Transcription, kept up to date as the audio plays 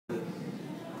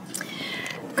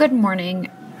Good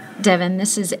morning, Devin.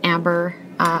 This is Amber.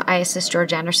 I assist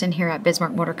George Anderson here at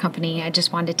Bismarck Motor Company. I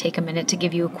just wanted to take a minute to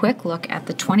give you a quick look at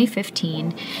the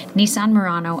 2015 Nissan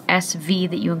Murano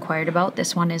SV that you inquired about.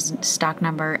 This one is stock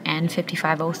number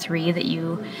N5503 that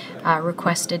you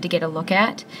requested to get a look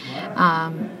at.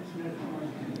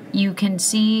 You can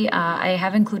see I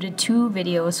have included two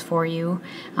videos for you.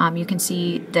 You can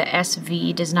see the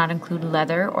SV does not include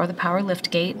leather or the power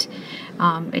liftgate.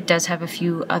 It does have a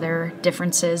few other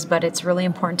differences, but it's really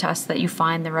important to us that you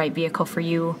find the right vehicle for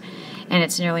you, and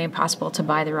it's nearly impossible to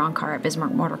buy the wrong car at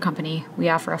Bismarck Motor Company. We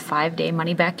offer a 5-day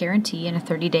money-back guarantee and a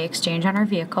 30-day exchange on our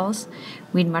vehicles.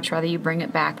 We'd much rather you bring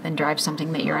it back than drive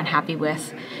something that you're unhappy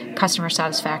with. Customer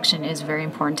satisfaction is very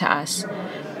important to us.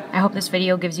 I hope this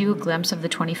video gives you a glimpse of the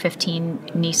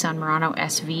 2015 Nissan Murano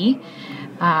SV.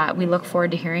 We look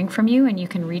forward to hearing from you, and you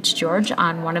can reach George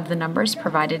on one of the numbers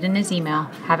provided in his email.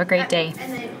 Have a great day.